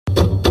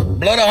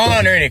Blow the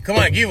horn, Ernie. Come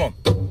on, give him.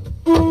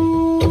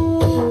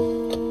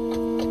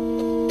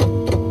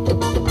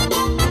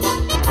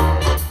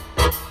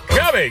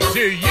 Coming to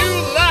you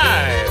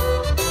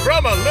live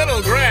from a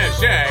little grass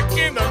shack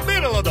in the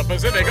middle of the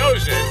Pacific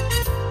Ocean.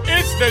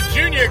 It's the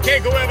Junior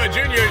Keikuewa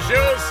Jr.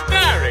 Show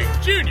starring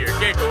Junior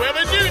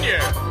Keikuewa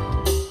Jr.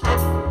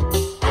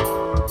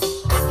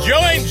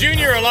 Join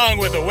Junior along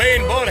with the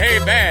Wayne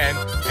Boathay Band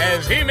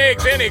as he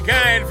makes any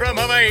kind from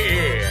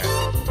Hawaii.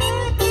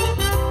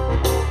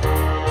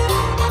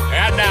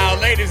 And now,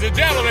 ladies and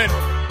gentlemen,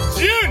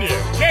 Junior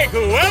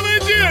Keikuewa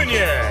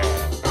Jr.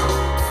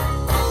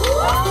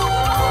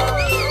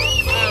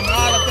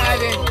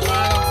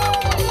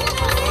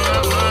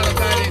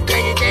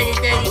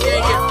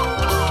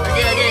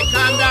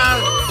 Calm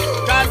down,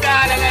 I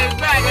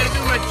gotta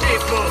do my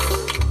shit, bro.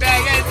 I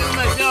gotta do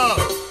my show.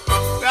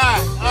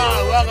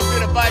 Welcome to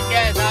the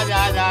podcast.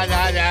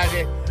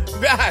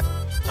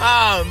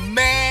 Oh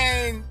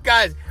man,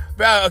 guys,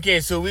 bro.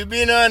 Okay, so we've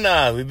been on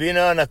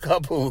a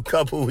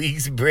couple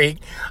weeks break,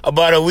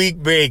 about a week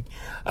break.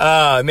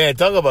 Man,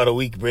 talk about a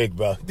week break,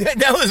 bro.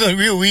 That was a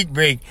real week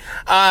break.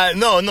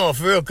 No,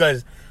 for real,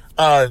 cause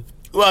well,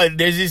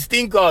 there's this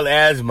thing called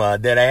asthma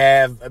that I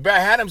have. Bro, I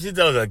had them since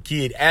I was a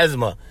kid.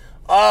 Asthma.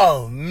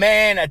 Oh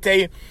man, I tell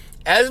you,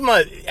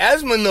 asthma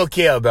no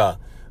care about.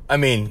 I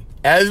mean,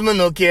 asthma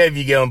no care if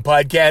you get on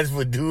podcasts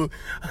for do.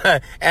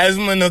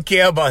 Asthma no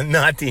care about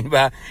nothing,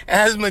 but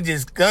asthma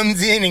just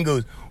comes in and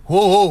goes,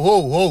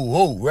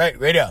 whoa, right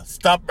there.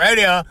 Stop right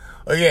there.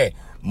 Okay,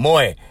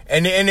 more.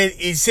 And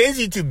it sends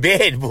you to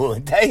bed, bro, I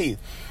tell you.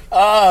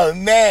 Oh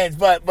man,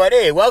 but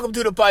hey, welcome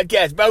to the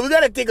podcast. But we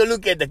gotta take a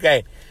look at the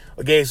guy.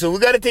 Okay, so we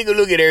gotta take a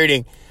look at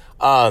everything.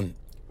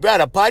 Bro,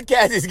 the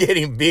podcast is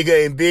getting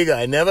bigger and bigger.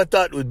 I never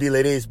thought it would be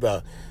like this,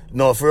 bro.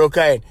 No, for real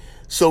kind.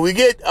 So we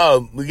get a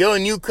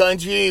new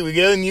country, we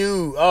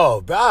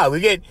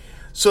get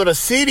so the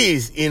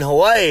cities in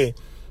Hawaii,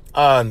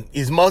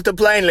 is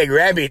multiplying like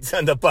rabbits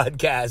on the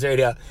podcast right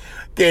there.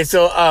 Okay,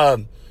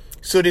 so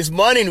this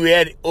morning we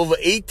had over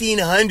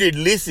 1,800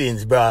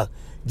 listens, bro.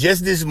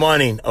 Just this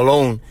morning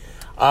alone.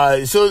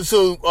 So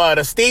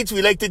the states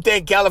we like to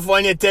thank: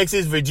 California,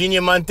 Texas,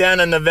 Virginia,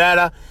 Montana,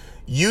 Nevada,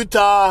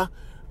 Utah,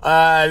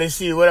 let's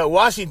see,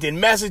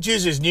 Washington,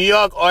 Massachusetts, New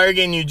York,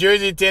 Oregon, New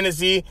Jersey,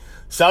 Tennessee,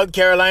 South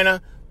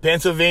Carolina,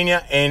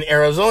 Pennsylvania, and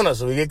Arizona.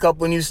 So we get a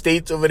couple new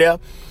states over there.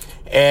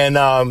 And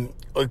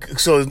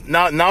so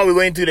now we're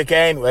going to the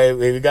can where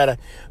we gotta,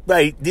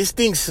 right, this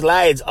thing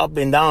slides up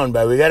and down,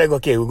 but we gotta go,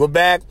 okay, we'll go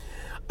back.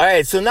 All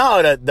right, so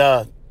now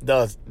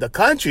the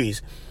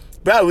countries,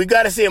 bro, we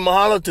gotta say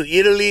mahalo to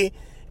Italy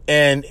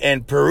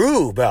and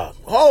Peru, bro.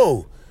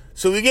 Oh,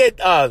 so we get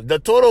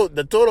the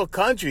total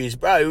countries,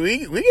 bro.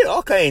 We get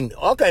all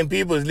kind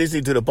people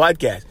listening to the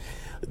podcast.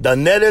 The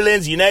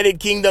Netherlands, United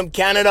Kingdom,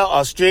 Canada,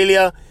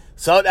 Australia,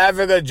 South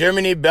Africa,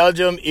 Germany,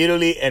 Belgium,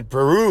 Italy, and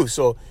Peru.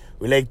 So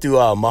we like to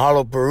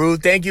mahalo Peru.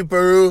 Thank you,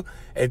 Peru,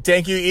 and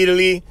thank you,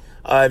 Italy.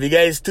 If you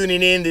guys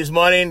tuning in this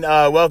morning,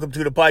 welcome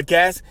to the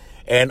podcast,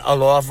 and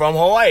aloha from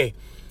Hawaii.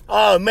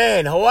 Oh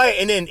man, Hawaii,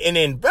 and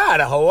then, bro,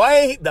 the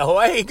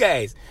Hawaii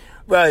guys,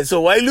 bro.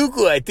 So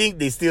Wailuku, I think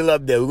they still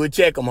up there. We go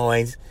check them,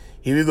 Hawaiians.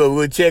 Here we go.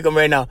 We'll check them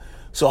right now.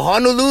 So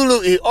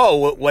Honolulu,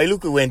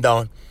 Wailuku went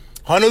down.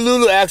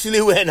 Honolulu actually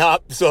went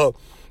up. So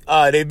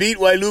they beat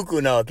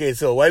Wailuku now. Okay,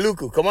 so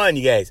Wailuku, come on,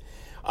 you guys.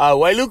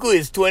 Wailuku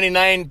is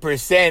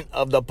 29%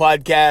 of the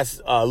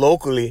podcast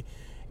locally,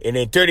 and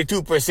then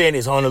 32%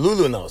 is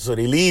Honolulu now. So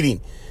they're leading.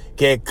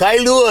 Okay,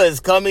 Kailua is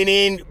coming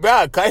in.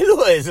 Bro,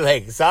 Kailua is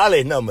like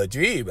solid number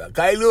 3, bro.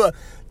 Kailua,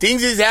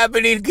 things is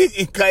happening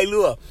in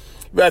Kailua.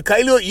 Bro,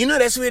 Kailua, you know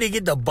that's where they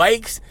get the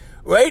bikes,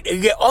 right? You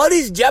get all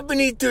these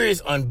Japanese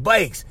tourists on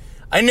bikes.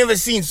 I never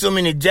seen so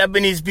many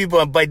Japanese people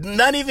on bikes.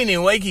 Not even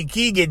in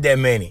Waikiki get that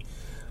many.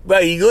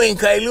 But you go in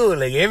Kailua,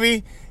 like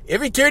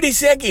every 30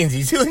 seconds,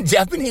 you see a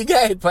Japanese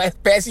guy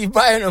passing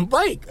by on a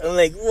bike. I'm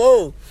like,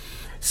 whoa.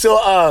 So,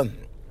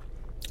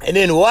 and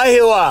then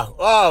Wahiawa.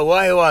 Oh,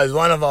 Wahiawa is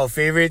one of our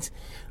favorites.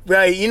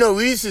 Right, you know,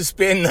 we used to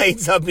spend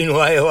nights up in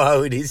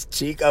Wahiawa with this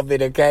chick up in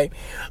the kite.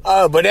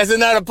 But that's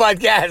another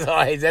podcast,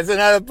 alright. That's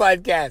another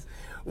podcast.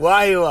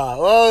 Wahiawa.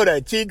 Oh,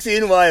 the chicks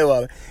in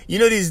Wahiawa. You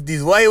know, these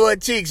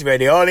Wahiawa chicks, right?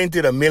 They're all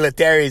into the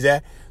militaries,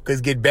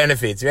 cause get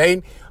benefits,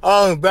 right?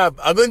 Oh, bro,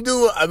 I'm gonna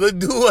do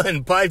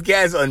one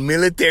podcast on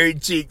military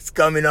chicks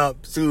coming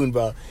up soon,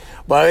 bro.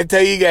 But I'll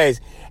tell you guys,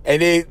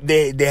 and they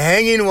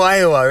hang in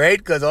Wahiawa,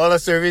 right? Cause all the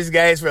service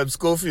guys from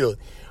Schofield.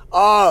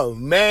 Oh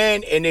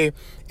man, and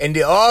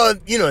they all,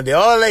 you know, they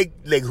all like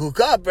hook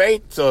up,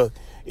 right? So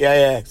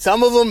yeah.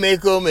 Some of them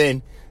make them,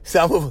 and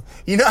some of them,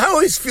 you know, I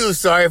always feel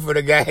sorry for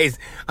the guys.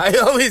 I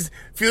always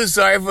feel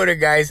sorry for the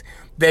guys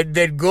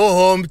that go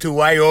home to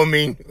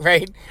Wyoming,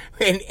 right?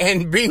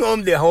 And bring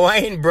home the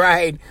Hawaiian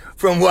bride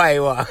from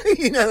Waiwa.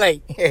 You know,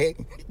 like,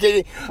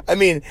 I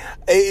mean,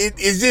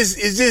 it's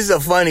just a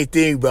funny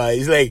thing, bro.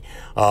 It's like,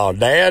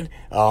 Dad,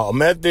 I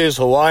met this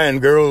Hawaiian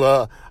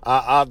girl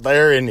out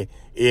there in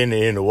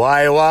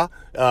Waiwa,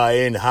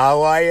 in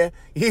Hawaii.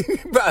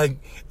 Bro,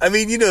 I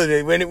mean, you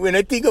know, when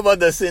I think about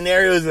the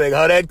scenarios, like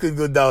how that could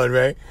go down,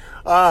 right?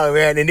 Oh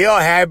man, and they're all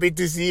happy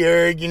to see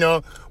her, you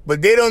know,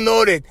 but they don't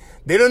know that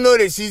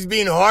she's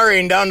been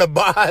whoring down the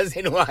bars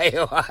in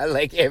Waiwa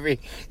like every.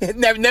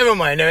 Never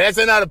mind. That's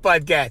another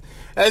podcast.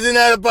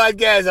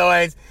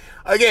 Alright.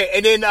 Okay,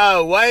 and then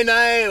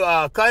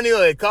Wainai,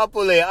 Kanio,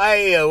 Kapole,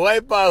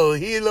 Waipa,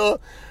 Hilo,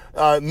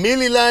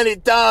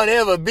 Mililani Town,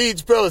 Ever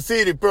Beach, Pearl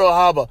City, Pearl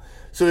Harbor.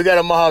 So we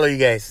gotta mahalo you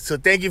guys. So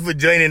thank you for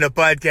joining the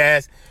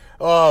podcast.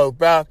 Oh,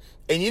 bro.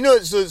 And you know,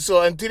 so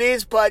on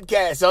today's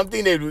podcast,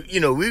 something that, you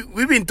know,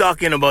 we've been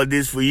talking about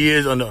this for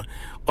years on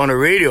the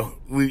radio.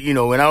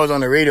 When I was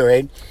on the radio,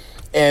 right?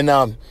 And,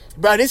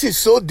 bro, this is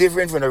so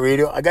different from the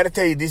radio. I gotta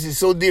tell you, this is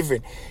so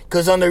different.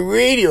 Cause on the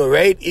radio,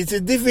 right, it's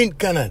a different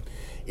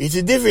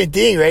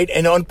thing, right?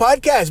 And on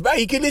podcasts, bro,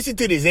 you can listen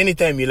to this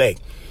anytime you like.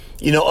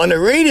 You know, on the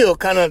radio,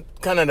 kind of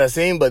the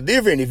same, but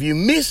different. If you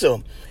miss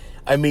them,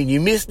 I mean,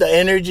 you miss the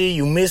energy,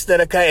 you miss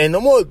that kind, and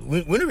no more,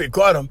 we don't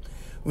record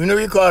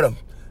them.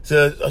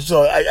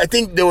 So I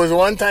think there was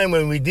one time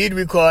when we did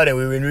record and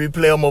we would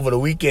replay them over the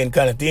weekend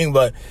kind of thing.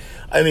 But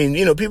I mean,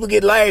 you know, people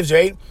get lives,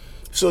 right?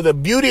 So the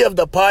beauty of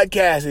the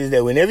podcast is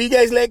that whenever you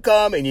guys like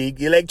come and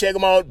you like check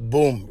them out,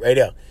 boom, right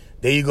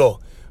there you go,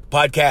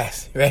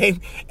 podcast, right?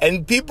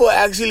 And people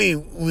actually,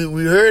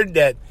 we heard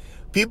that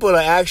people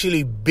are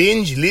actually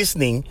binge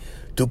listening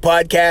to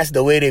podcasts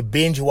the way they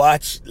binge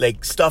watch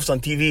like stuffs on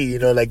TV, you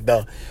know, like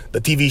the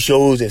TV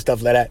shows and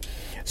stuff like that.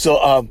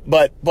 So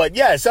but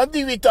yeah,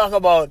 something we talk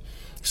about.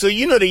 So,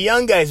 you know, the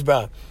young guys,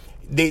 bro,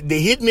 they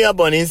hit me up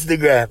on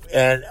Instagram,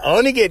 and I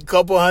only get a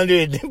couple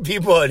hundred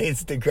people on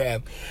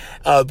Instagram,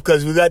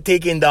 because we got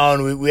taken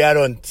down. We had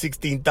on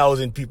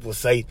 16,000 people's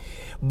site,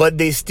 but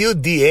they still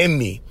DM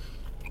me.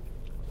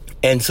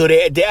 And so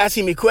they're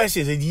asking me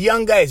questions. It's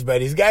young guys, bro.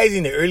 These guys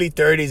in the early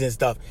 30s and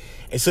stuff.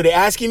 And so they're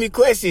asking me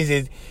questions.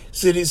 And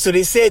so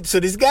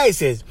this guy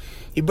says,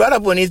 he brought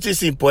up one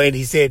interesting point.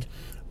 He said,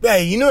 bro,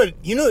 you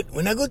know,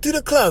 when I go to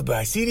the club, bro,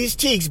 I see these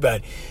chicks, bro.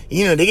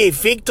 You know, they get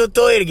fake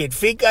totoy, they get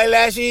fake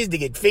eyelashes, they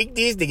get fake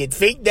this, they get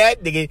fake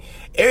that, they get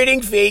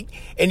everything fake,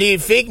 and they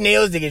get fake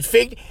nails, they get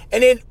fake,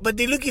 and then, but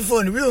they're looking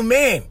for a real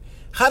man.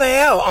 How the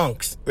hell,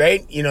 unks,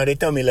 right? You know, they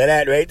tell me like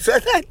that, right? So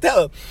I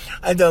tell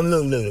them,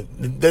 look,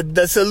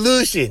 the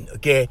solution,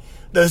 okay?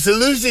 The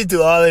solution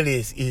to all of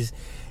this is,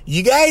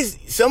 you guys,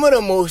 some of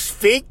the most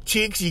fake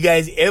chicks you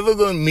guys ever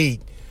gonna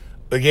meet,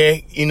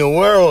 okay, in the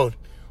world,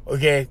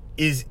 okay,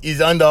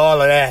 is under all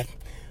of that.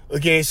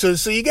 Okay,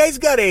 so you guys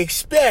gotta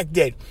expect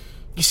that.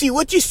 You see,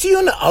 what you see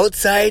on the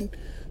outside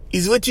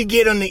is what you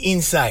get on the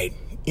inside.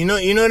 You know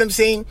what I'm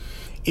saying?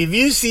 If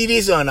you see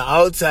this on the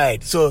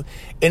outside,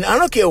 and I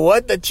don't care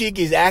what the chick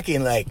is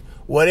acting like,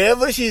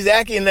 whatever she's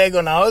acting like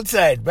on the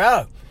outside,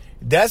 bro,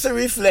 that's a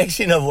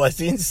reflection of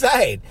what's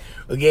inside.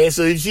 Okay,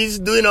 so if she's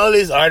doing all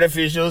this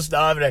artificial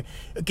stuff, like,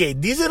 okay,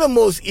 these are the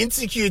most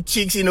insecure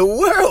chicks in the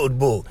world,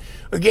 boo.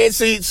 Okay,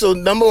 so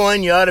number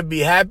one, you ought to be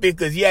happy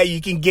because, yeah, you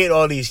can get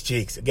all these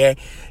chicks, okay?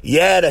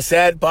 Yeah, the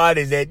sad part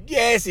is that,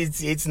 yes,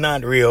 it's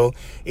not real.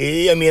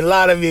 I mean, a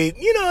lot of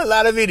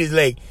it is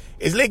like,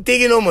 it's like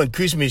taking home a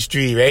Christmas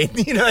tree,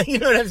 right? You know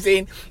what I'm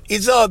saying?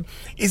 It's all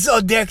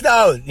decked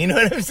out. You know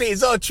what I'm saying?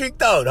 It's all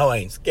tricked out,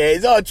 Hawaiians. Okay,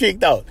 it's all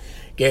tricked out.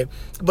 Okay,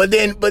 but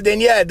then,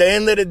 yeah, at the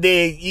end of the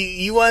day,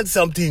 you want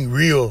something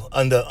real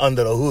under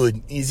the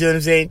hood. You see what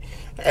I'm saying?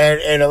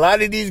 And a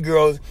lot of these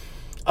girls,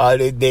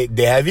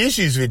 they have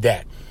issues with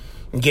that.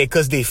 Okay,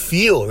 because they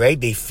feel, right?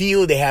 They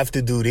feel they have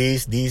to do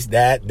this,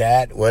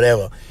 that,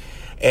 whatever.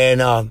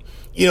 And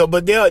you know,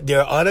 but there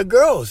are other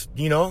girls,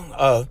 you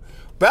know.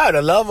 Bro,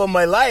 the love of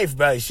my life,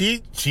 bro.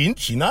 She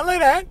not like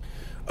that.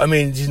 I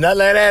mean, she's not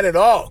like that at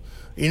all.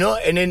 You know,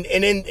 and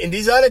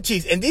these other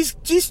chicks, and these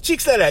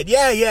chicks like that.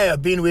 Yeah,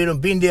 I've been with them,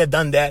 been there,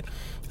 done that.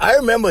 I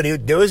remember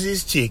there was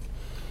this chick,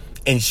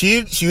 and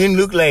she didn't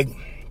look like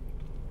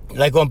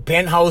on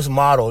Penthouse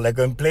model, like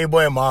on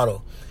Playboy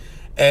model,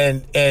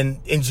 and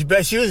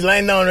she was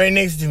lying down right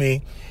next to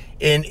me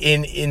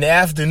in the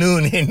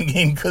afternoon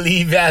in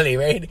Kalihi Valley,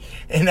 right?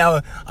 And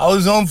I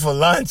was home for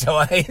lunch.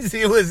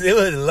 It was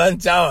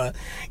lunch hour.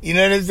 You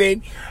know what I'm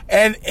saying?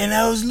 And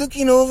I was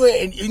looking over,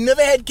 and you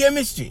never had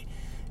chemistry.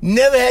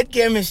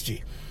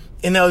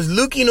 And I was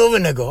looking over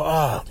and I go,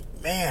 oh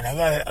man,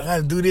 I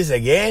gotta do this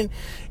again.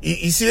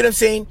 You see what I'm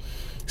saying?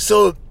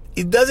 So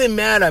it doesn't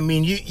matter. I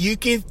mean, you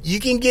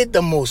can get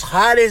the most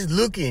hottest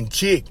looking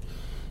chick,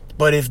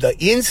 but if the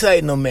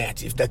inside no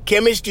match, if the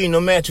chemistry no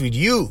match with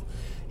you,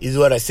 is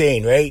what I'm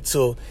saying, right?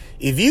 So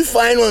if you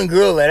find one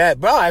girl like that,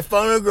 bro, I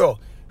found a girl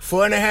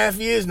 4.5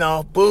 years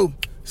now, boom,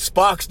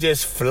 sparks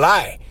just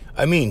fly.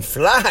 I mean,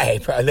 fly,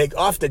 bro, like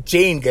off the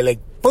chain, like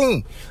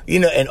boom, you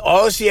know, and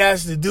all she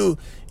has to do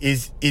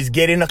is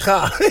get in a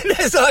car.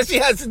 That's all she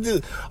has to do.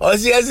 All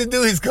she has to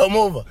do is come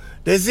over.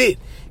 That's it.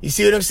 You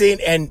see what I'm saying?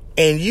 And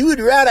you would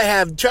rather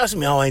have, trust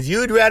me, Hawaiians, you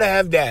would rather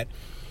have that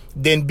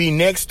than be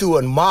next to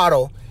a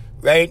model,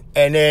 right?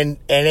 And then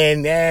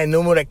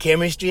no more the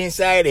chemistry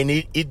inside, and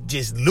it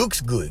just looks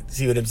good.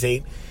 See what I'm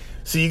saying?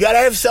 So you gotta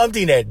have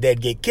something that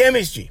get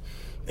chemistry.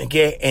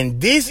 Okay?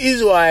 And this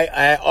is why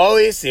I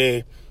always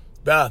say,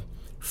 bro,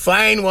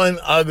 find one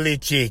ugly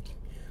chick.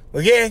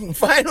 Okay,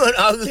 find one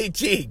ugly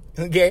chick.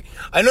 Okay,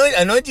 I know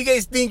what you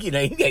guys thinking.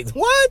 Like, you guys,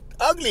 what?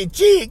 Ugly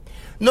chick?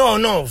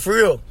 No, for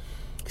real.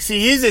 See,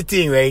 here's the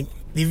thing, right?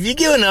 If you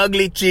get an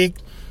ugly chick,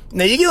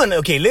 now you get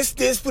okay, let's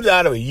put it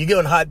out of it. You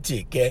get a hot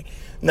chick, okay?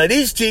 Now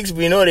these chicks,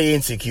 we know they're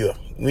insecure.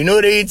 We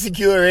know they're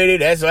insecure already.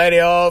 That's why they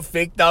all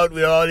faked out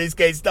with all this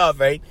kind of stuff,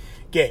 right?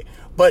 Okay,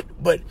 but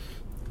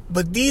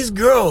these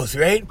girls,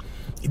 right?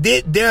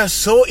 They are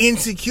so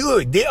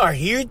insecure. They are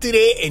here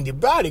today and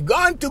they're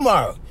gone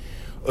tomorrow.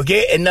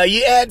 Okay, and now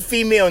you add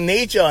female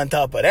nature on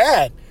top of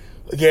that.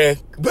 Okay,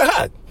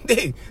 bro,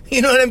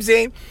 you know what I'm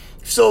saying?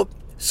 So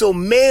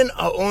men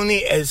are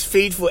only as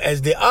faithful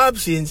as the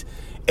options,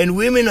 and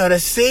women are the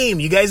same.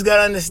 You guys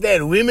gotta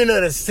understand, women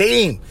are the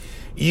same.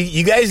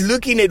 You guys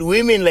looking at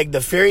women like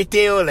the fairy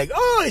tale, like,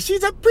 oh,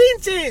 she's a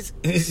princess.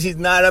 She's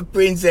not a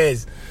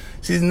princess.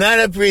 She's not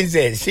a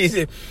princess.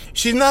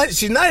 She's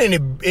not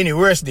any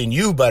worse than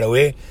you, by the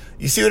way.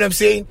 You see what I'm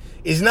saying?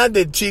 It's not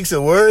that chicks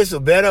are worse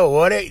or better or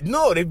whatever.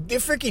 No, they're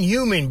freaking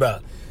human, bro.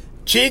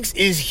 Chicks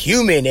is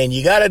human, and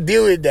you gotta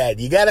deal with that.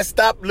 You gotta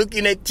stop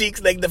looking at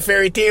chicks like the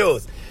fairy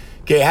tales.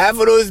 Okay, half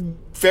of those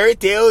fairy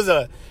tales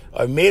are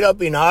made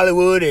up in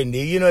Hollywood, and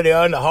they're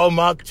on the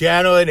Hallmark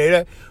Channel, and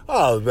they're,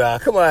 oh, bro,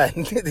 come on.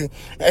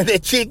 And the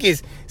chick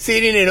is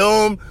sitting at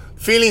home,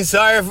 feeling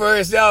sorry for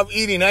herself,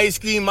 eating ice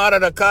cream out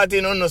of the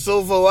carton on the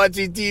sofa,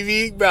 watching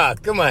TV. Bro,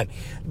 come on.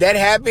 That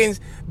happens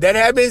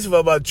for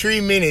about 3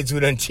 minutes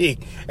with a chick.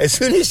 As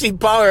soon as she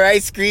power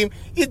ice cream,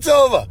 it's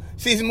over.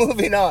 She's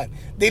moving on.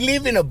 They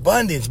live in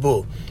abundance,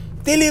 bro.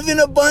 They live in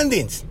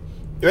abundance,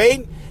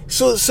 right?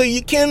 So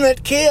you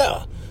cannot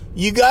care.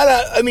 You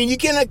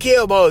cannot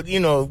care about,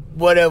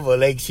 whatever.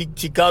 Like, she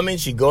coming,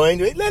 she going,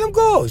 let him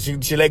go.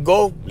 She let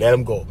go, let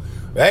him go,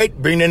 right?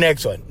 Bring the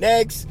next one.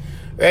 Next,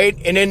 right?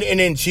 And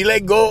then she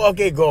let go,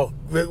 okay, go,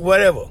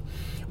 whatever.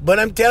 But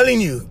I'm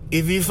telling you,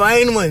 if you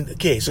find one,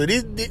 okay, so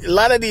a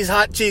lot of these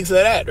hot chicks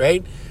are that,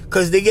 right?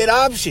 Because they get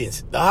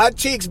options. The hot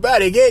chicks, bro,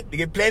 they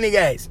get plenty of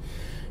guys,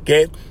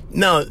 okay?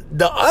 Now,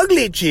 the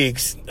ugly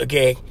chicks,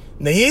 okay,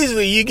 now here's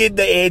where you get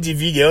the edge if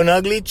you get an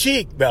ugly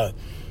chick, bro.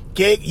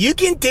 Okay, you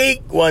can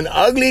take one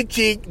ugly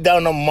chick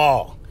down the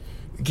mall,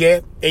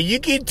 okay, and you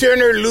can turn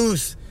her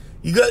loose.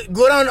 You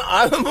go down to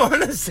Ala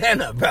Moana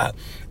Center, bro,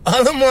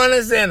 Ala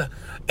Moana Center,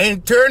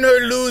 and turn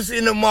her loose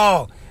in the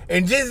mall,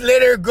 and just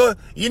let her go.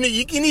 You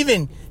can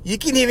even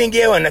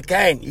get one of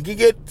kind. You can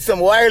get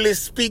some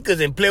wireless speakers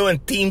and play one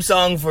theme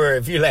song for her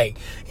if you like,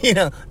 but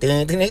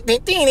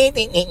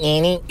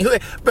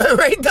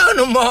right down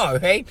the mall,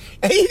 right,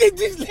 and you can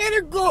just let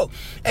her go,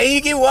 and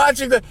you can watch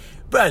her go.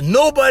 Bro,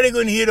 nobody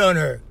gonna hit on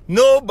her.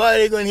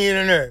 Nobody gonna hit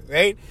on her,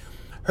 right?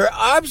 Her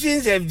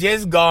options have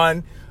just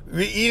gone,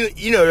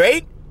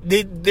 right?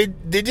 They're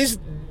just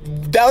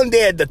down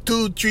there at the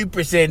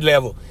 2-3%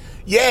 level.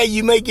 Yeah,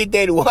 you might get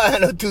that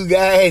 1 or 2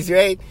 guys,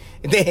 right?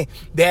 They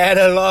had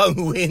a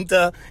long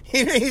winter.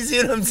 You see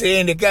what I'm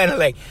saying? They're kind of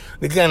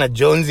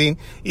jonesing.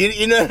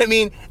 You know what I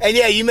mean? And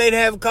yeah, you might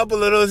have a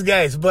couple of those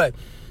guys, but,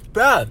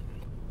 bro,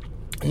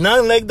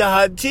 not like the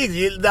hot chicks.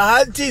 The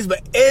hot chicks,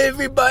 but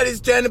everybody's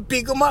trying to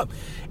pick them up.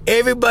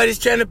 Everybody's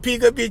trying to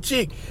pick up your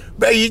chick.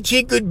 But your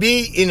chick could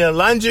be in a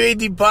lingerie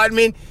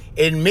department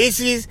in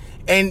Macy's,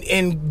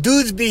 and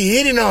dudes be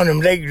hitting on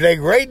them like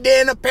right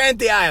there in the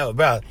panty aisle,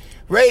 bro.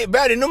 Right,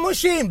 bro, there's no more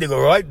shame. They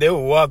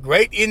will walk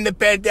right in the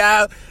panty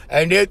aisle,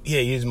 and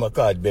here's my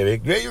card,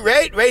 baby.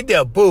 Right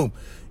there, boom.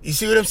 You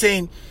see what I'm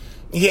saying?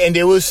 Yeah, and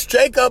they will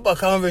strike up a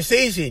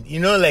conversation,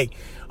 like,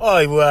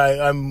 oh,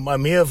 well,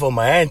 I'm here for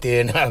my auntie,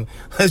 and I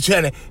was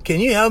trying to, can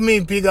you help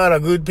me pick out a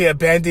good pair of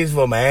panties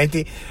for my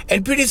auntie?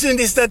 And pretty soon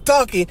they start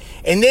talking,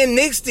 and then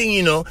next thing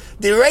you know,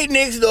 they're right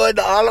next door at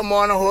the Ala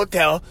Moana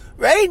Hotel,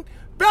 right?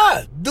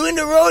 Bruh, doing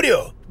the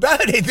rodeo.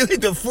 Bruh, they doing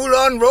the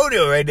full-on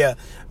rodeo right there.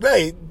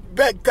 Bruh,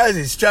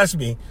 cousins, trust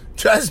me,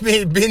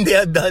 been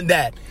there, done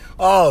that.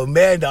 Oh,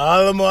 man, the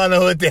Ala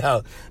Moana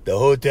Hotel. The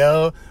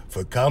hotel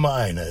for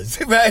Kama'ainas.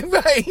 right,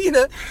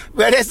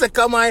 but that's the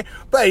Kama'aina.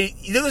 But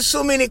there was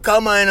so many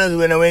Kama'ainas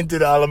when I went to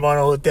the Ala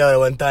Moana Hotel at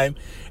one time.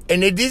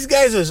 And these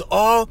guys was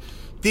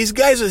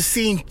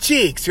seeing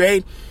chicks,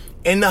 right?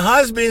 And the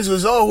husbands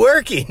was all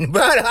working.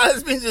 But the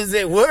husbands was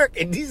at work,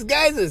 and these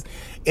guys was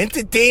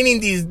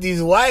entertaining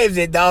these wives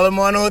at the Ala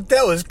Moana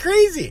Hotel. It was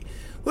crazy.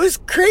 It was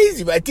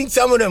crazy. But I think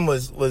some of them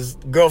was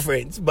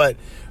girlfriends. But,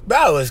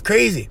 bro, it was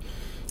crazy.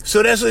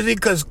 So that's what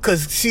because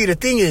see, the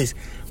thing is,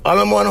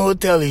 Ala Moana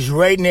Hotel is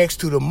right next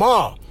to the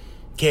mall.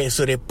 Okay,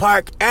 so they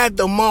park at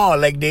the mall,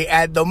 like they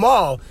at the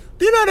mall.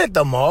 They're not at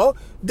the mall.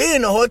 They're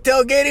in the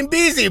hotel getting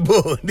busy,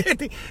 boo.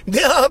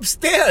 They're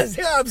upstairs.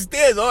 They're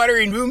upstairs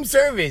ordering room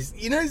service.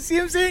 You know, see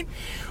what I'm saying?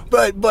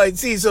 But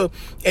see, so,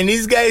 and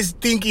these guys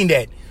thinking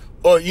that,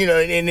 or,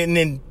 and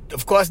then,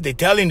 of course, they're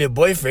telling their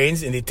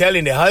boyfriends and they're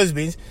telling their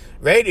husbands,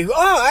 right? They go,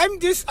 oh,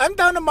 I'm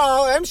down the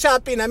mall. I'm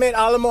shopping. I'm at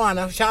Ala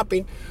Moana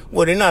shopping.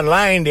 Well, they're not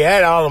lying. They're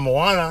at Ala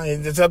Moana.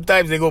 And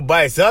sometimes they go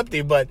buy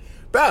something. But,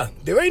 bro,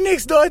 they're right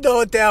next door at the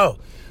hotel.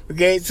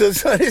 Okay? So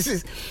this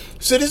is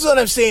what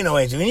I'm saying,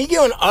 Orange. When you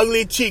get an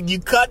ugly chick, you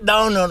cut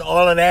down on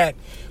all of that.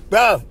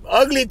 Bro,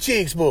 ugly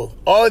chicks, bro,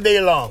 all day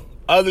long.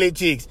 Ugly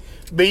chicks.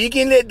 But you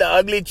can let the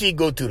ugly chick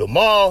go to the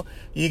mall.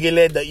 You can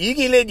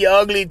let your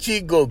ugly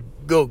chick go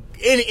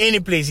any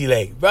place you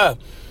like, bro.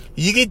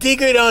 You can take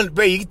her on,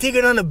 bro. You can take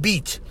her on the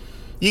beach.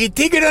 You can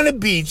take her on the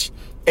beach,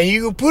 and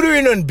you can put her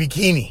in a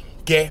bikini,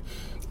 okay?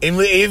 And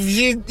if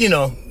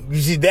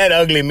she's that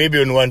ugly, maybe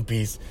in one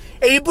piece,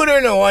 and you put her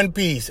in a one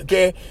piece,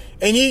 okay?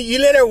 And you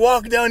let her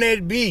walk down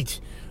that beach,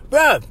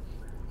 bro.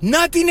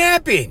 Nothing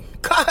happened,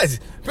 cause,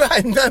 bro,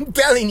 I'm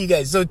telling you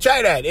guys. So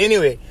try that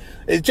anyway.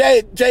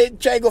 Try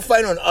go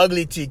find an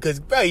ugly chick, cause,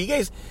 bro, you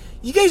guys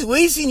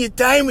wasting your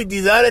time with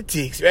these other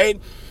chicks, right?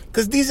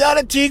 Because these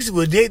other chicks,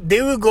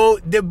 they will go,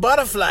 they're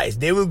butterflies.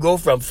 They will go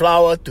from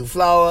flower to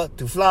flower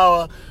to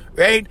flower,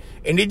 right?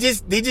 And they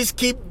just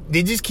keep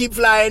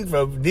flying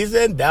from this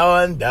and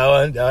down.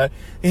 Are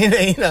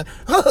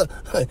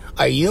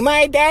you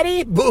my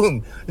daddy?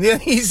 Boom. You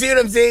see what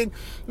I'm saying?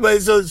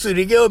 But so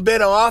they get a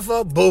better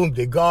offer, boom,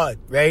 they gone,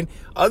 right?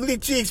 Ugly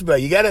chicks, bro.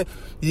 You gotta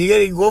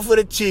go for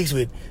the chicks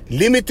with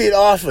limited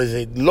offers,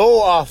 and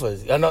low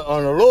offers on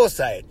the low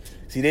side.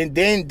 See,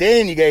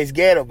 then you guys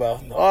get it, bro.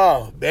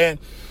 Oh, man.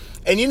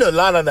 And a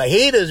lot of the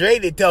haters,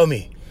 right? They tell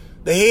me,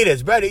 the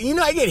haters, brother.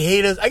 I get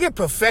haters. I get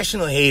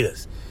professional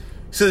haters.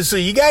 So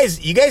you guys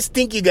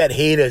think you got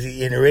haters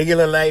in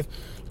regular life?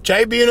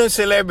 Try being a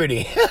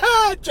celebrity.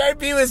 Try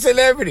being a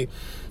celebrity,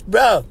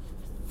 bro.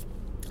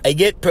 I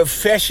get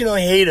professional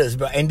haters,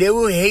 bro, and they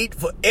will hate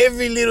for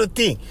every little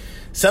thing.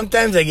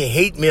 Sometimes I get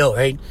hate mail,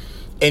 right?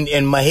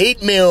 And my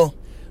hate mail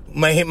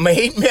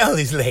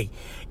is like,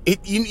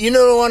 you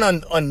know the one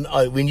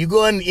on when you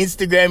go on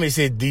Instagram, it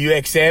says, do you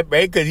accept,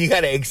 right? Because you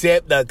gotta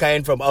accept the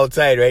kind from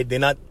outside, right? They're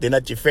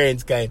not your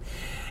friends kind.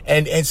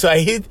 And so I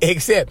hit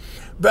accept.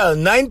 Bro,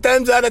 9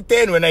 times out of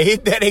 10 when I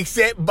hit that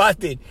accept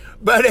button,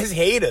 bro, there's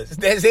haters.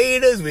 There's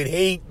haters with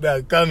hate,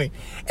 bro, coming.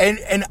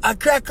 And I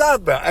crack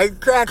up, bro.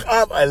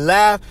 I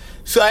laugh.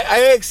 So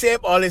I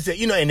accept all this,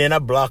 and then I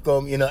block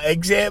them,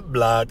 accept,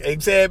 block,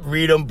 accept,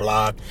 read them,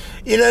 block.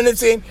 You know what I'm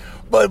saying?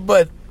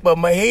 But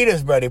my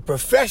haters, bro, they're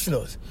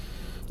professionals.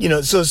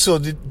 So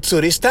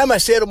this time I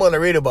said them on the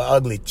radio about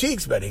ugly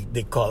cheeks, but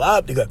they call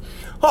up, they go,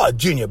 oh,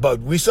 Junior, but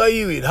we saw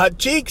you with hot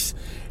cheeks.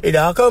 And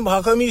how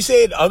come you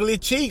said ugly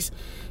cheeks?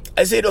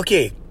 I said,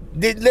 okay,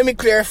 let me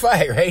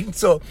clarify, right?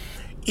 So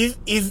if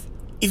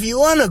you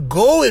want to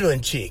go with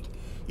one chick,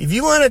 if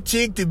you want a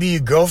chick to be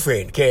your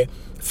girlfriend, okay,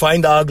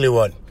 find the ugly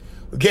one.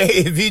 Okay,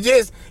 if you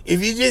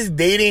just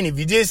dating, if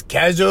you just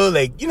casual,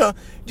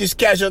 just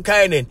casual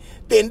kind,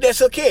 then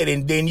that's okay.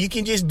 Then you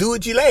can just do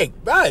what you like,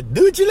 right?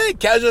 Do what you like,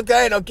 casual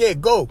kind. Okay,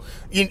 go.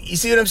 You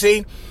see what I'm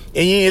saying?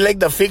 And you like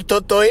the fake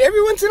toy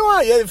every once in a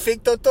while. Yeah, the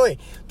fake toy.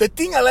 The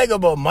thing I like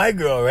about my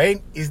girl,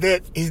 right, is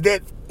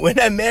that when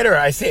I met her,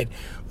 I said,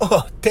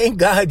 oh, thank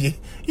God you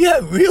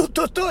have real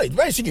toys,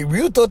 right? She get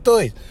real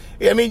toys.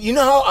 I mean, you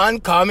know how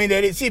uncommon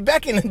that is. See,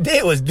 back in the day,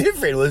 it was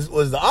different. It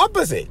was the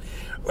opposite.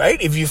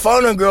 Right? If you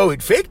found a girl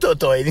with fake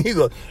toy, then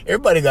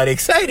everybody got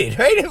excited,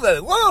 right?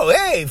 Everybody, whoa,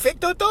 hey, fake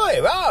toy,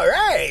 all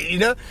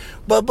right,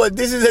 But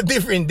this is a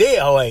different day,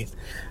 always.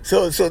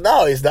 So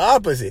now it's the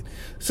opposite.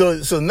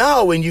 So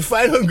now when you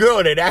find a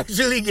girl that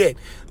actually get,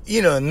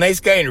 nice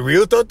kind of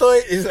real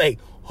toy, it's like,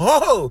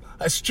 oh,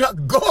 I struck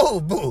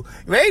gold, boo,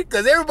 right?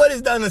 Because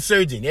everybody's done a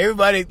surgeon.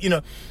 Everybody,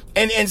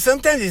 and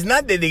sometimes it's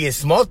not that they get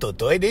small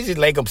toy, they just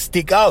like them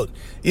stick out.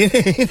 Like,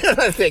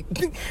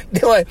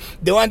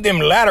 they want them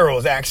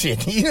laterals action.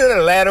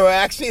 The lateral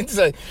action.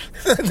 So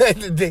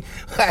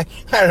I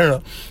don't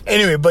know.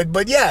 Anyway,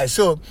 but yeah,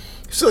 so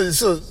that's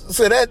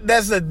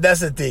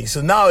the thing.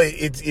 So now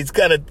it's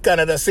kind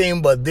of the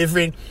same but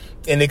different,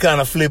 and they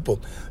kind of flip them.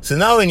 So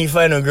now when you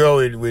find a girl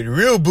with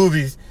real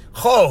boobies,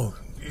 oh,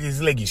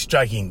 it's like you're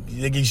striking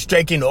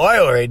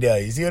oil right there.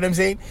 You see what I'm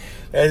saying?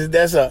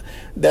 That's a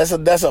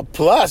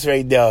plus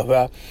right there,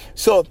 bro.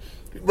 So,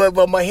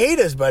 but my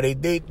haters, bro,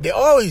 they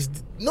always,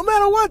 no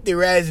matter what, they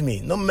razz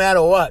me, no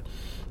matter what.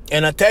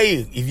 And I tell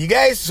you, if you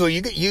guys, so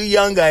you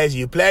young guys,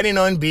 you're planning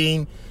on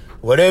being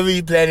whatever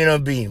you're planning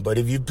on being. But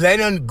if you plan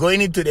on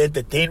going into the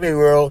entertainment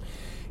world,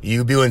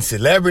 you be one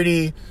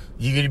celebrity.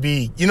 You're gonna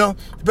be,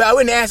 But I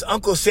went and asked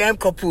Uncle Sam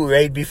Kapoor,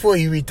 right, before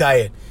he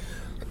retired.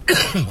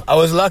 I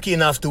was lucky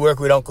enough to work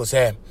with Uncle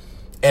Sam,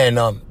 and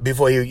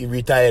before he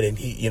retired, and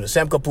he,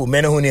 Sam Kapoor,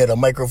 Menahuni had a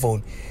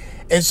microphone,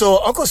 and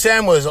so Uncle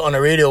Sam was on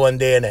the radio one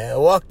day, and I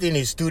walked in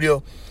his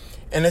studio,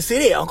 and I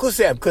said, "Hey, Uncle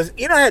Sam," because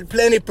I had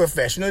plenty of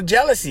professional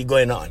jealousy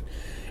going on,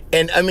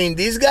 and I mean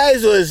these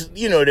guys was,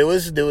 there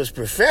was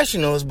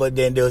professionals, but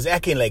then they was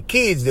acting like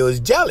kids. They was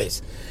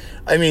jealous.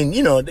 I mean,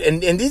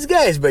 and these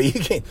guys, but you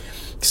can't.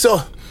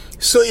 So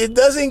it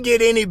doesn't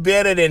get any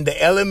better than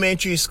the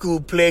elementary school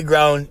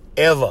playground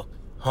ever.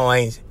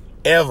 Hines,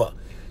 ever.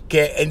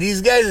 Okay, and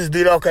these guys is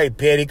doing all kind of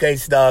petty kind of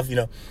stuff,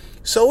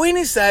 So we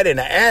decided, and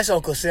I asked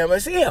Uncle Sam, I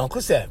said, hey,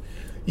 Uncle Sam,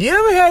 you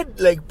ever had,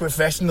 like,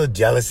 professional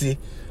jealousy?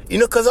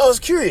 Because I was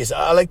curious.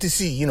 I like to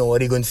see,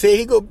 what he going to say.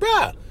 He go,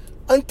 bruh,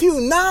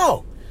 until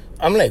now.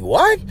 I'm like,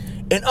 what?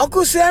 And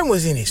Uncle Sam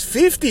was in his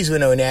 50s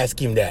when I went to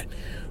ask him that.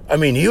 I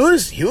mean, he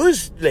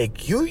was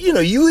like,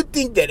 you would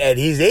think that at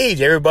his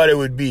age, everybody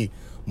would be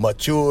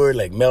mature,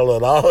 like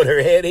mellowed out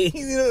already,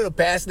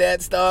 past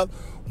that stuff.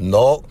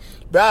 No.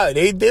 Bro,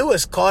 they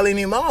was calling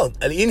him out.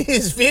 In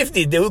his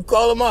 50s, they would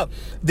call him out.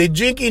 They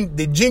drinking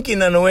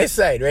on the west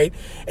side, right?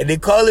 And they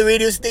call the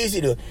radio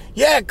station.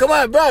 Yeah, come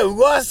on, bro, we'll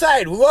go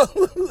outside. We'll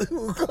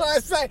go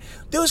outside.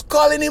 They was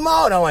calling him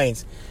out,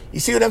 Hawaiians.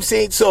 You see what I'm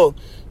saying? So,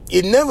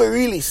 it never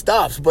really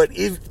stops. But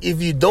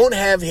if you don't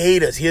have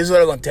haters, here's what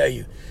I'm going to tell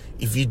you.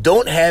 If you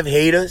don't have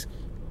haters,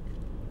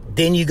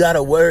 then you got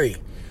to worry.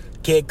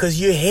 Okay?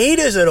 Because your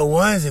haters are the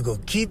ones that go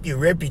keep your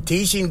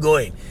reputation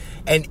going.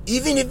 And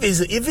even if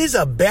it's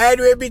a bad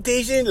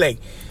reputation, like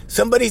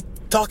somebody's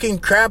talking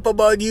crap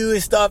about you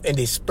and stuff, and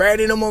they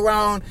spreading them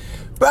around,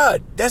 bro,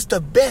 that's the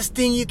best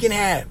thing you can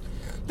have.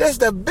 That's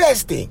the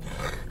best thing.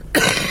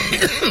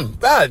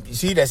 Bro, you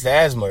see, that's the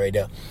asthma right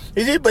there.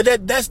 You see, but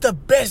that's the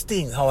best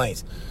thing,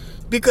 Hawaiians.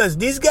 Because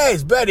these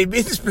guys, bro, they've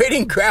been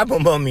spreading crap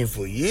about me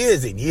for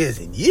years and years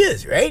and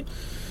years, right?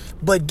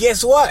 But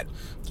guess what?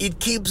 It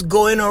keeps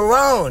going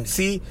around.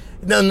 See,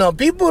 no,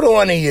 people don't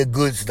want to hear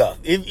good stuff.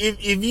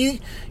 If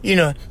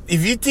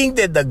you think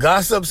that the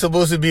gossip's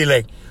supposed to be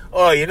like,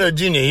 oh,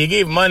 Junior, he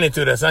gave money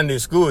to the Sunday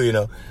school,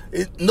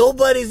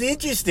 nobody's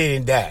interested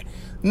in that.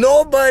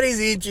 Nobody's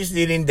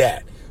interested in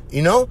that.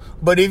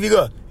 But if you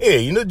go,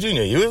 hey,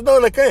 Junior, he was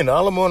down the kind of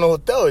Alamo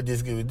Hotel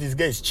with this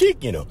guy's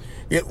chick,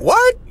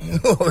 what?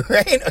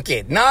 Right?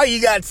 Okay, now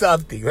you got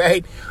something,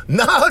 right?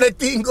 Now the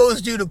thing goes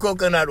through the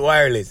coconut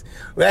wireless,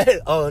 right?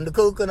 On the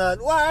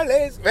coconut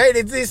wireless, right?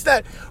 It's this,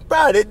 that.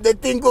 Bro, the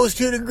thing goes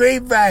through the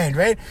grapevine,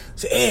 right?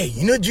 So, hey,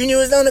 Junior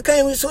was down the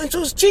kind with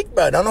so-and-so's chick,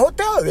 bro, down the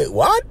hotel. Like,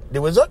 what?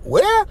 There was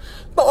where?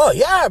 Oh,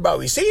 yeah, bro,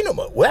 we seen him.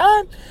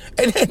 What?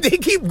 And then they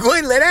keep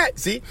going like that,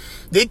 see?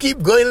 They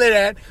keep going like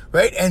that,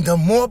 right? And the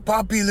more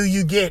popular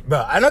you get,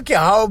 bro, I don't care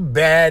how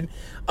bad,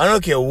 I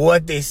don't care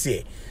what they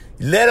say.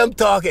 Let them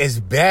talk as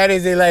bad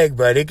as they like,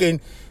 bro. They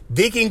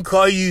can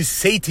call you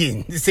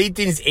Satan,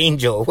 Satan's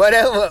angel,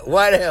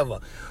 whatever.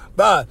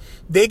 But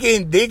they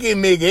can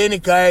make any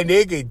kind,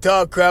 they can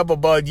talk crap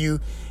about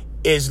you.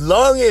 As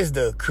long as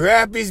the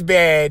crap is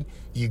bad,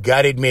 you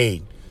got it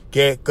made.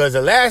 Okay? Because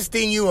the last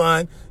thing you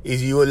want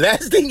is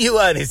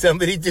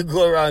somebody to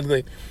go around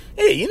going,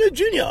 hey,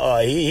 Junior,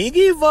 he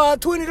gave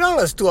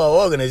 $20 to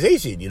our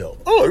organization,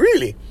 Oh,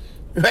 really?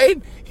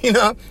 Right?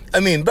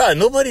 Bro,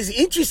 nobody's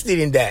interested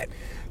in that.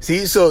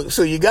 See, so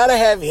you gotta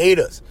have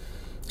haters.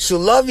 So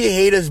love your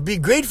haters. Be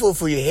grateful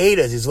for your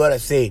haters is what I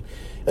say.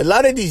 A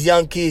lot of these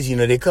young kids,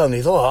 they come,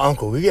 they say, oh,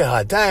 uncle, we get a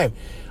hard time.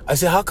 I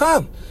say, how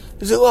come?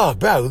 They say, oh,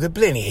 bro, we get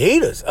plenty of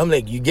haters. I'm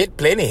like, you get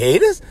plenty of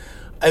haters?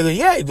 I go,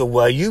 yeah. I go,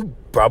 well, you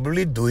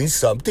probably doing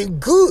something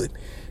good.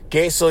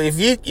 Okay, so if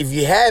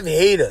you have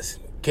haters,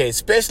 okay,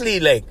 especially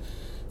like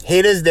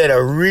haters that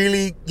are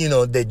really,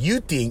 that you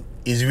think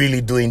is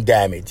really doing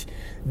damage,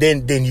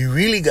 then you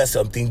really got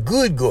something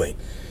good going.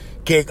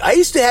 Okay, I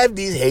used to have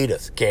these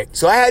haters. Okay,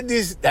 so I had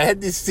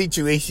this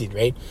situation,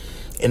 right?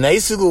 And I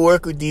used to go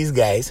work with these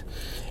guys,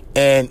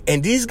 and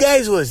these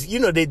guys was,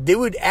 they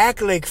would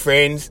act like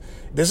friends.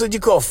 That's what you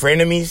call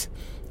frenemies.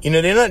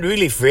 They're not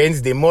really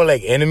friends. They're more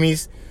like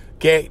enemies.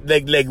 Okay,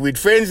 like with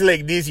friends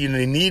like this,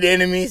 they need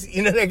enemies.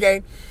 That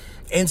kind.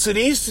 And so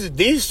they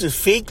used to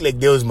fake like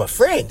they was my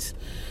friends.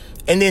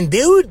 And then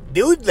they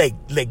would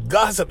like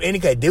gossip any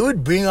kind. They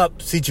would bring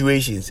up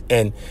situations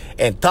and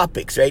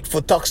topics, right?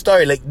 For Talk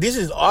Story. Like, this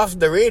is off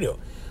the radio.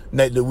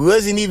 Like, we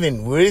wasn't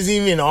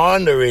even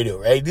on the radio,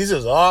 right? This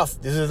was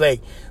off. This was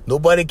like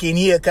nobody can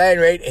hear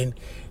kind, right? And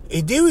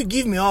they would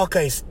give me all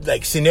kinds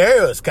like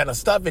scenarios, kind of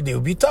stuff, and they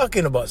would be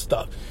talking about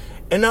stuff.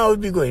 And I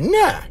would be going,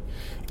 nah.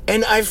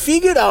 And I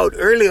figured out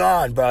early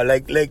on, bro,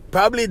 like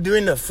probably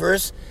during the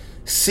first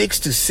 6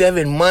 to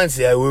 7 months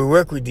that we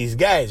work with these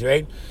guys,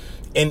 right?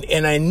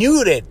 And I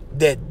knew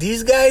that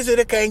these guys are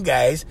the kind of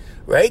guys,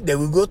 right, that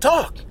will go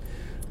talk.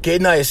 Okay,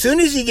 now as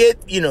soon as you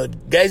get,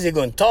 guys are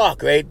going to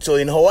talk, right? So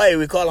in Hawaii,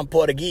 we call them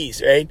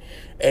Portuguese, right?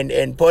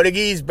 And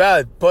Portuguese,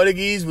 bro,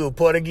 Portuguese will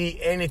Portuguese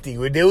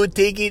anything. They would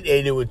take it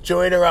and they would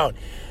throw it around.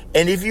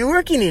 And if you're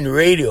working in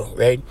radio,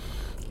 right,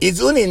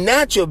 it's only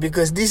natural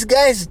because these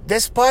guys,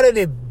 that's part of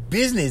their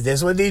business.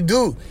 That's what they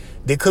do.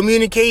 They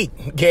communicate,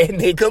 okay?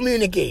 They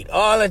communicate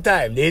all the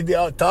time. They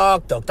all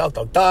talk.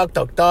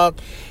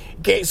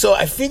 Okay, so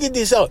I figured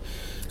this out.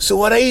 So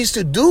what I used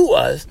to do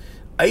was,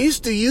 I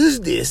used to use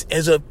this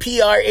as a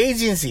PR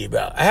agency,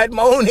 bro. I had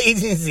my own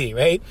agency,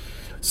 right?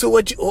 So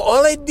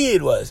all I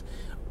did was,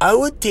 I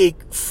would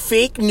take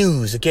fake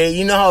news, okay?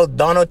 You know how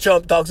Donald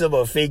Trump talks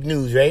about fake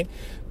news, right?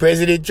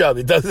 President Trump,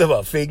 he talks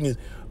about fake news.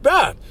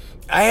 Bro,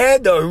 I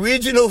had the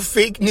original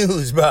fake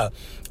news, bro.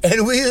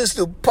 And we used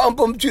to pump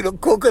them to the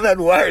coconut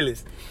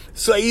wireless.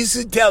 So I used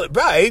to tell it,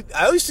 bro, I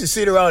used to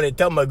sit around and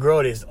tell my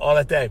girl this all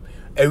the time.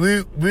 And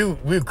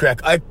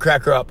I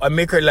crack her up. I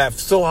make her laugh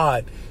so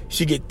hard.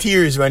 She get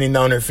tears running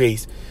down her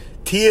face.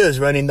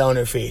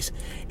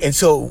 And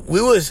so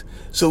we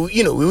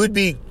would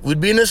be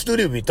in the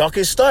studio, we'd be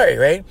talking story,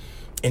 right?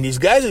 And these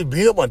guys would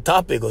bring up on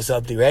topic or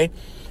something, right?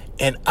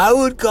 And I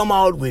would come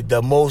out with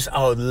the most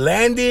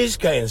outlandish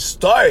kind of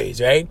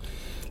stories, right?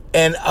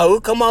 And I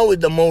would come out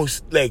with the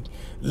most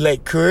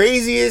like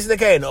craziest, the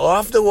kind of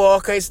off the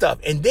wall kind of stuff.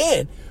 And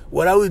then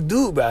what I would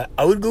do, bro,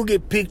 I would go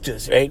get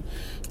pictures, right?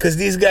 Because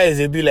these guys,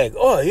 they'd be like,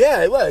 oh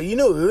yeah, well, you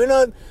know, we went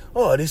out,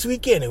 this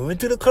weekend, and we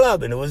went to the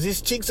club, and there was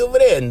this chicks over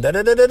there, and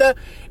da-da-da-da-da.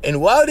 And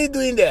while they're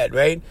doing that,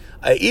 right,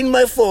 I in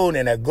my phone,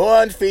 and I go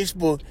on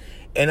Facebook,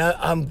 and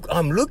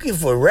I'm looking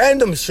for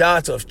random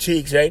shots of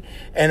chicks, right?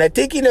 And I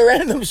taking the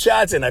random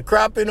shots, and I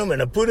cropping them,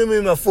 and I put them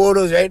in my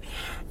photos, right?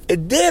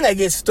 And then I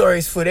get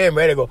stories for them,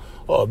 right? I go,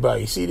 oh, bro,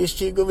 you see this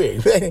chick over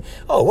here?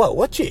 Oh,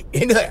 what chick?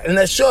 And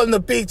I show them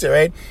the picture,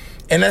 right?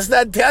 And I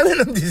start telling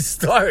them these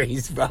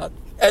stories, bro.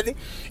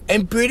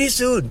 And pretty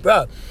soon,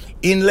 bro,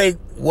 in like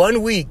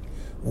 1 week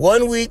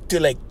to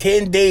like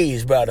 10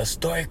 days, bro, the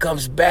story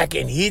comes back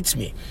and hits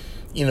me.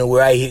 You know,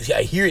 where I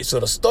hear it. So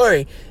the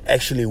story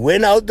actually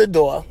went out the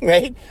door,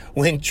 right?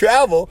 Went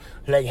travel,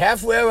 like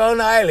halfway around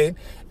the island.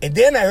 And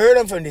then I heard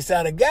him from this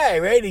other guy,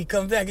 right? He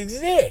comes back and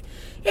says, hey,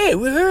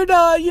 we heard,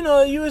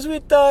 you was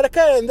with the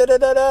kind,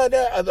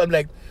 da-da-da-da. I'm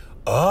like,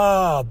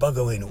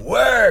 bugger in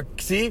work,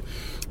 see?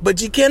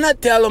 But you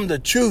cannot tell them the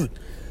truth.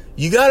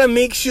 You got to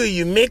make sure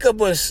you make up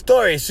a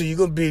story so you're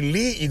going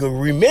to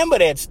remember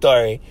that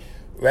story,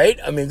 right?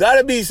 I mean, got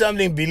to be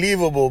something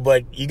believable,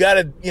 but you got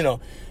to,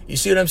 you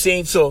see what I'm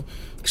saying? So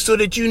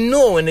that you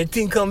know when the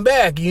thing come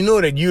back, you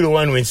know that you're the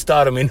one who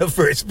started them in the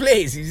first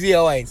place. You see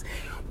how it's...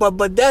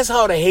 But that's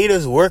how the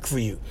haters work for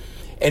you.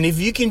 And if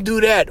you can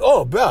do that,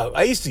 bro,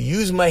 I used to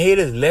use my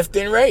haters left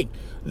and right,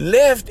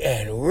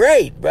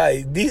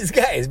 bro. These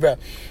guys, bro.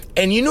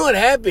 And you know what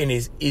happened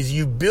is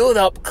you build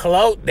up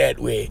clout that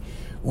way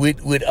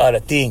with other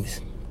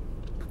things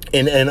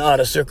and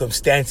other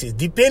circumstances,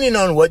 depending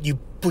on what you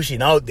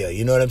pushing out there.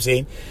 You know what I'm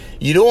saying?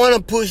 You don't want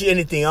to push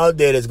anything out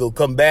there that's going to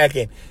come back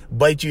and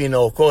bite you in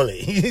the collar.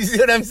 You see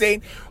what I'm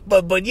saying?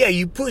 But yeah,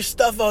 you push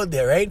stuff out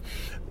there, right?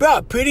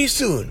 Bro, pretty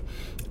soon,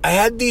 I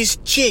had these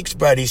chicks,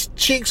 bro. These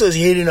chicks was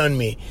hitting on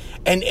me.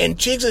 And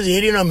chicks was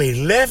hitting on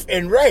me left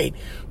and right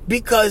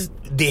because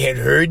they had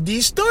heard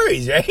these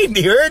stories, right?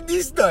 They heard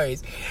these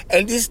stories.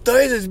 And these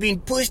stories was being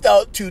pushed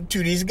out to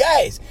these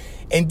guys.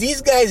 And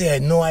these guys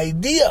had no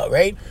idea,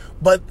 right?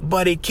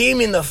 But it came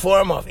in the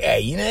form of, hey,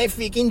 you know that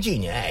freaking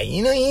Junior, hey,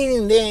 you know, he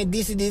in there,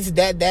 this,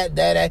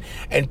 that.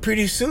 And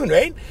pretty soon,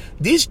 right?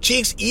 These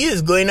chicks'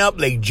 ears going up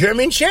like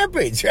German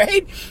shepherds,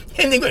 right?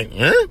 And they're going,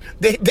 huh?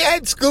 They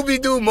had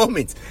Scooby-Doo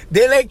moments.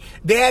 They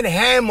had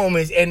hand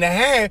moments, and the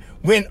hand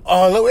went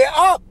all the way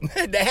up.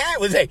 The hand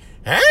was like,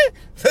 huh?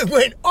 It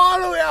went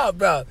all the way up,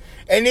 bro.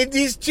 And then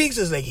these chicks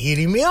was like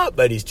hitting me up,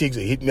 but these chicks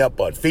would hit me up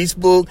on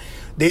Facebook.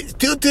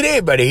 Till today,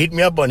 but they hit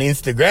me up on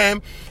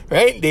Instagram,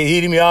 right? They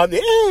hit me up,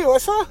 hey,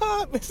 what's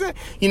up?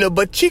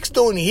 But chicks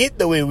don't hit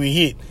the way we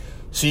hit.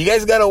 So you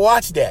guys gotta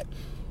watch that.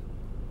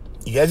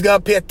 You guys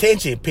gotta pay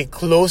attention, pay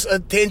close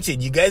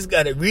attention. You guys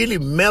gotta really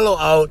mellow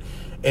out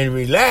and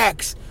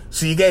relax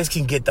so you guys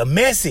can get the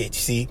message,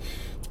 see?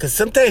 Because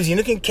sometimes,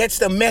 you can catch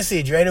the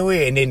message right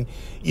away and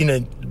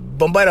then,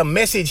 but the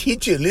message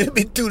hit you a little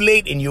bit too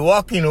late and you're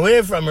walking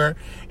away from her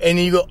and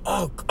then you go,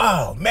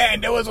 oh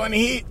man, that was one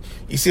hit.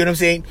 You see what I'm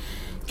saying?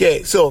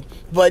 Okay, so,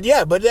 but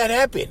that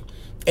happened.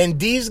 And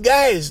these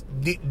guys,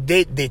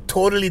 they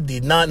totally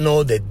did not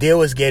know that they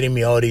was getting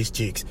me all these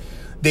chicks.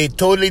 They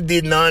totally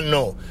did not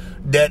know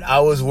that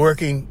I was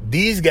working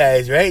these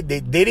guys, right? They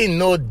didn't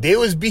know they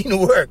was being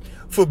worked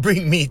for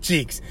bring me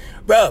chicks.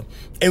 Bro,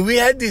 and we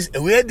had this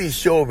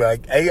show, bro.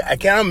 I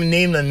can't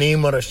name the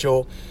name of the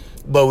show,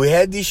 but we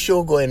had this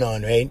show going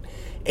on, right?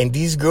 And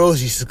these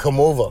girls used to come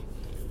over.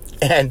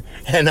 And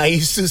I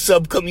used to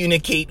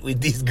sub-communicate with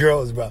these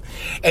girls, bro.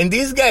 And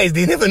these guys,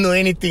 they never know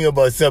anything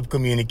about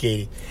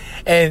sub-communicating.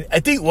 And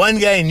I think one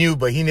guy knew,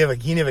 but he never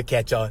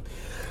catch on.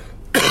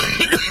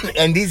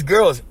 And these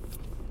girls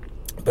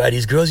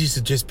used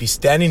to just be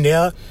standing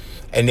there,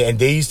 and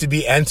they used to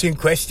be answering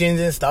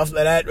questions and stuff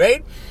like that,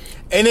 right?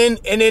 And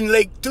then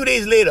like 2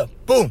 days later,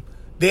 boom,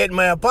 they're at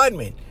my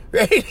apartment,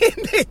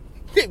 right?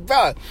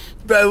 bro,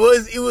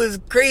 it was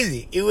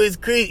crazy. It was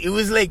crazy. It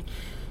was like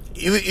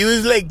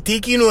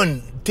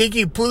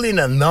pulling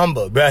a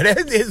number, bro.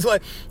 That's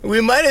what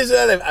I might as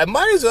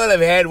well have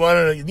had one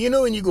of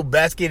the, when you go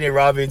Baskin and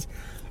Robbins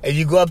and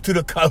you go up to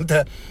the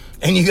counter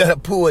and you gotta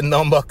pull a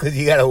number because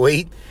you gotta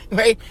wait,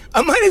 right?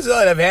 I might as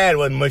well have had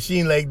one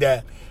machine like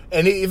that.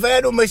 And if I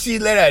had a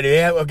machine like that, they'd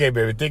have, okay,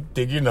 baby,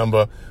 take your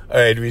number. All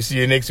right, we'll see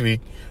you next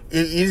week.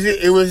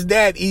 It was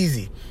that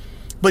easy.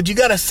 But you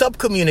gotta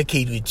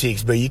sub-communicate with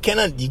chicks, bro. You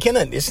cannot,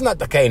 it's not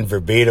the kind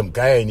verbatim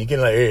kind. You can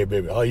hey,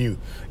 baby, how you?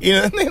 You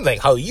know what I mean? Like,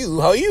 how you?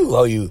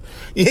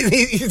 You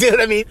see what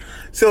I mean?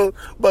 So,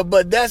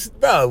 but that's,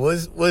 bro,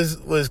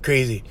 was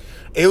crazy.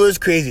 It was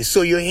crazy.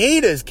 So your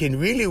haters can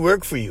really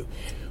work for you.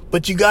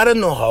 But you gotta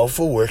know how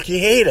to work your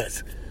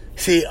haters.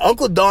 See,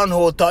 Uncle Don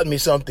Ho taught me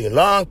something a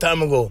long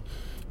time ago.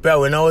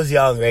 Bro, when I was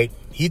young, right?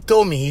 He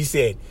told me, he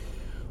said,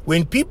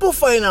 when people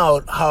find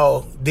out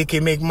how they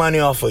can make money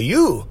off of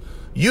you,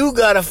 you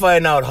gotta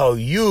find out how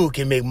you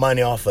can make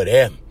money off of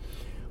them.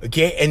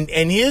 Okay,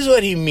 and here's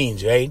what he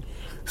means, right?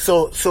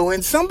 So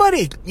when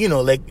somebody,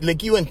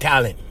 like you in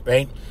talent,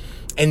 right?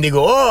 And they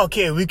go, oh,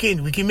 okay, we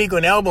can make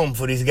an album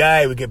for this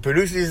guy, we can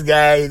produce this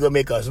guy, he's gonna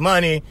make us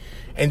money,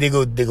 and they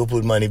go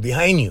put money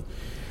behind you.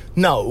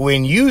 Now,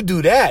 when you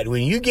do that,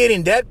 when you get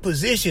in that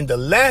position, the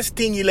last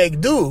thing you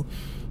do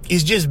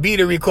is just be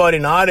the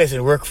recording artist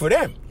and work for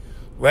them,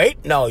 right?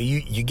 Now,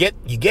 you get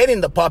in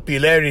the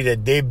popularity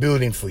that they're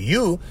building for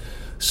you,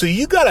 so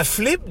you gotta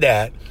flip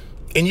that.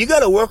 And you got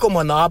to work them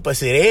on the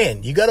opposite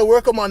end. You got to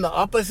work them on the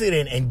opposite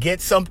end and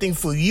get something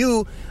for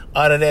you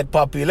out of that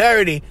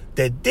popularity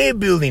that they're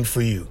building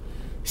for you.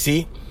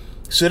 See?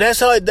 So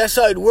that's how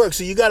it works.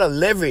 So you got to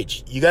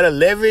leverage. You got to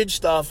leverage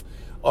stuff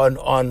on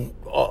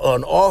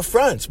all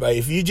fronts, right?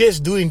 If you're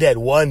just doing that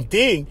one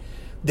thing,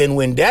 then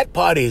when that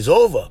party is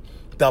over,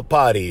 the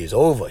party is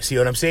over. See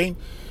what I'm saying?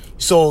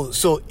 So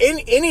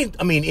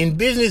in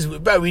business,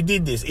 right, we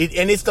did this.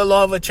 And it's the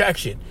law of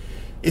attraction.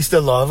 It's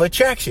the law of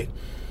attraction.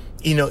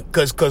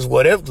 Because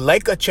whatever,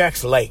 like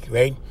attracts like,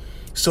 right?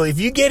 So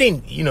if you're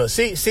getting,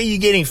 say you're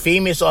getting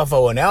famous off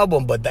of an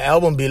album, but the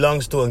album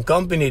belongs to a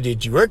company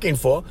that you're working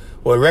for,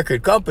 or a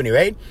record company,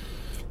 right?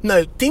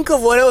 Now, think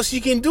of what else you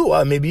can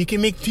do. Maybe you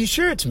can make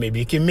t-shirts, maybe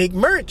you can make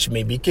merch,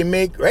 maybe you can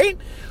make, right?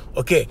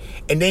 Okay,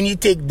 and then you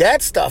take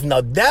that stuff.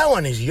 Now, that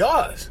one is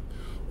yours,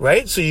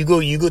 right? So you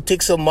go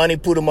take some money,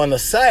 put them on the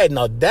side.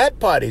 Now, that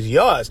part is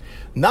yours.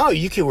 Now,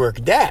 you can work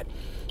that.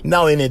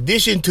 Now, in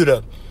addition to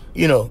the,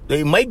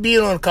 they might be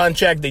on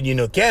contract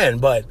that can,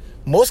 but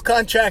most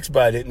contracts,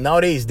 brother,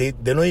 nowadays they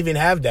don't even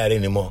have that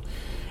anymore.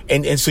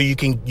 And so you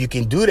can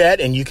do that,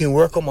 and you can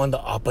work them on the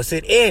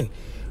opposite end.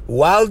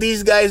 While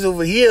these guys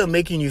over here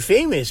making you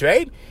famous,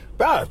 right?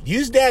 Bro,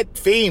 use that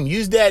fame,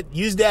 use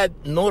that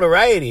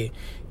notoriety,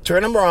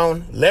 turn them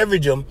around,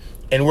 leverage them,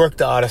 and work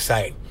the other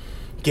side.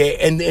 Okay,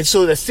 and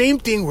so the same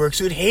thing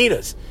works with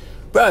haters.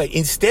 Bro,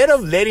 instead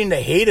of letting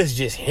the haters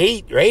just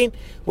hate, right?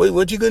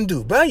 What you gonna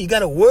do? Bro, you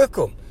gotta work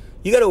them.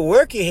 You gotta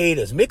work your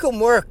haters. Make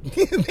them work.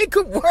 Make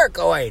them work,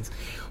 Hawaiians.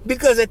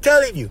 Because I'm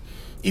telling you,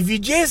 if you're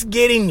just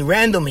getting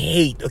random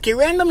hate, okay,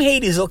 random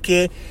hate is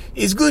okay.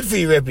 It's good for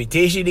your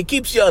reputation. It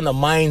keeps you on the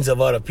minds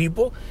of other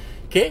people,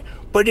 okay?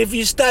 But if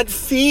you start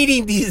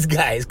feeding these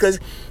guys,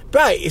 because,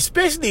 bro,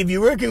 especially if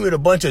you're working with a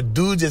bunch of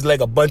dudes, it's like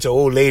a bunch of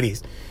old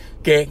ladies,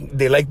 okay?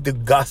 They like to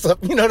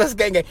gossip, this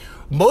kind of guy.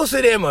 Most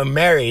of them are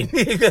married,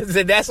 because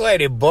that's why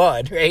they're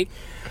bored, right?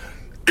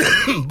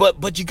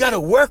 But you gotta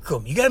work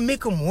them. You gotta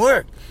make them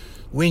work.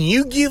 When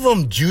you give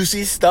them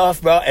juicy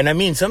stuff, bro,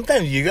 and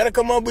sometimes you gotta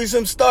come up with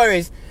some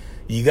stories.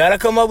 You gotta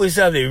come up with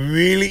something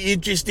really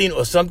interesting,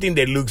 or something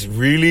that looks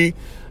really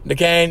the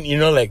kind,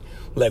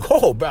 like,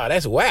 oh, bro,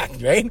 that's whack,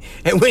 right?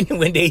 And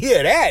when they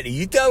hear that,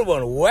 you tell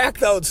them a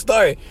whacked out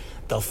story,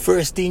 the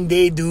first thing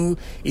they do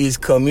is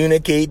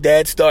communicate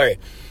that story.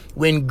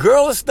 When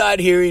girls start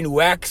hearing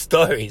whack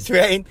stories,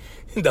 right?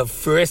 The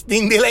first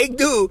thing they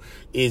do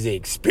is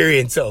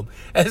experience them.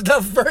 That's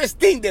the first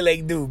thing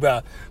they do,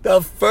 bro.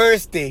 The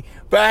first thing.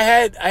 Bro, I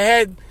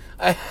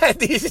had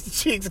these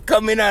chicks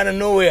coming out of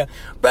nowhere.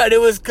 Bro, they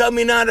was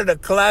coming out of the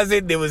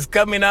closet. They was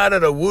coming out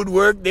of the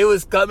woodwork. They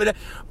was coming out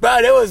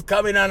of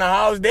the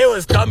house. They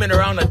was coming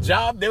around the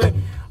job. They were,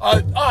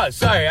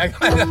 sorry, I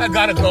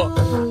gotta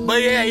go.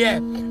 But yeah.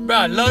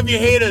 Bro, love your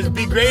haters.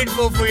 Be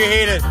grateful for your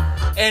haters.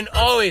 And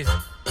always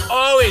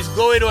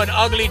go into an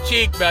ugly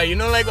cheek, bro. You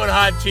don't like one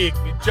hot cheek.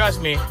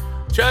 Trust me.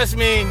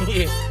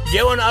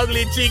 Get one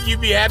ugly cheek, you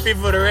be happy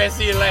for the rest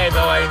of your life,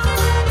 alright?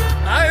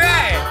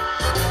 Alright.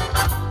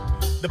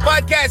 The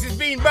podcast is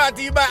being brought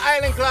to you by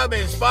Island Club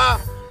and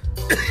Spa,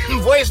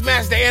 Voice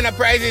Master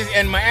Enterprises,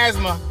 and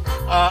Miasma,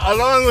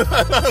 along with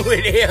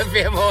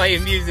AFM Hawaii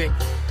Music.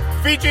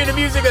 Featuring the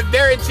music of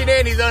Darren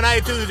Chinan, he's on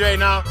iTunes right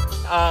now,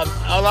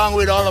 along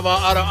with all of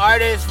our other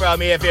artists from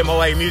AFM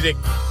Hawaii Music.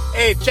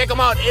 Hey, check them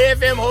out,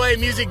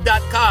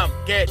 afmhawaiimusic.com.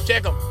 Okay,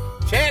 check them.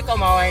 Check them,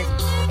 Hawaii.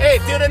 Hey,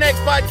 till the next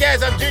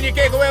podcast, I'm Junior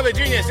Kekoewa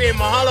Jr. saying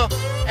mahalo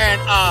and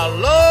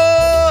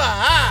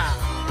aloha.